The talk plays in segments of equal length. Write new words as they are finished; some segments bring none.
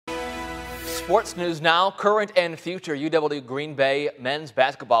Sports news now. Current and future UW Bay men's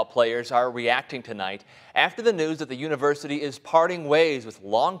basketball players are reacting tonight after the news that the university is parting ways with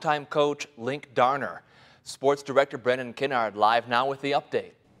longtime coach Linc Darner. Sports director Brandon Kinnard live now with the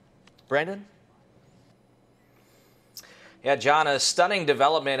update. Brandon? Yeah, John, a stunning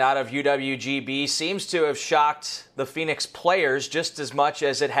development out of UWGB seems to have shocked the Phoenix players just as much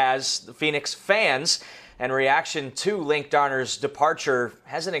as it has the Phoenix fans. And reaction to Linc Darner's departure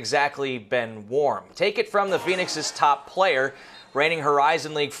hasn't exactly been warm. Take it from the Phoenix's top player, reigning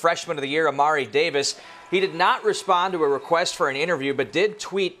Horizon League Freshman of the Year, Amari Davis. He did not respond to a request for an interview, but did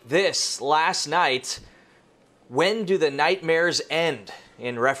tweet this last night: "When do the nightmares end?"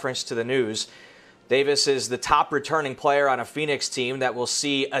 in reference to the news. Davis is the top returning player on a Phoenix team that will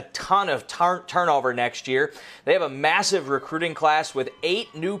see a ton of turnover next year. They have a massive recruiting class with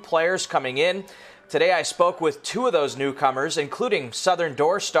 8 new players coming in. Today I spoke with 2 of those newcomers, including Southern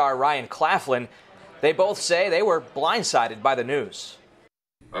Door star Ryan Claflin. They both say they were blindsided by the news.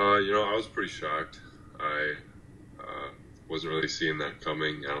 I was pretty shocked. I wasn't really seeing that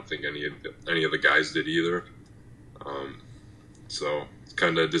coming. I don't think any of the guys did either. So it's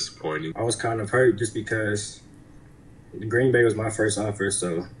kind of disappointing. I was kind of hurt just because Green Bay was my first offer.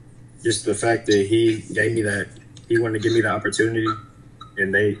 So just the fact that he wanted to give me the opportunity,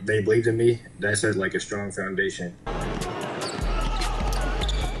 and they believed in me, that set like a strong foundation.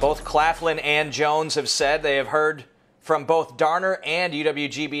 Both Claflin and Jones have said they have heard from both Darner and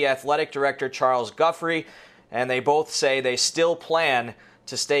UWGB Athletic Director Charles Guffrey, and they both say they still plan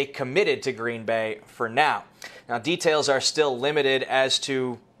to stay committed to Green Bay for now. Now, details are still limited as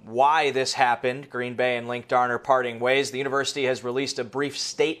to why this happened, Green Bay and Linc Darner parting ways. The university has released a brief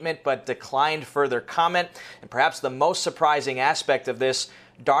statement but declined further comment. And perhaps the most surprising aspect of this,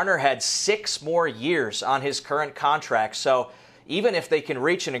 Darner had 6 more years on his current contract. So even if they can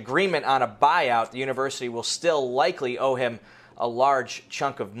reach an agreement on a buyout, the university will still likely owe him a large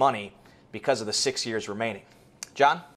chunk of money because of the 6 years remaining. John?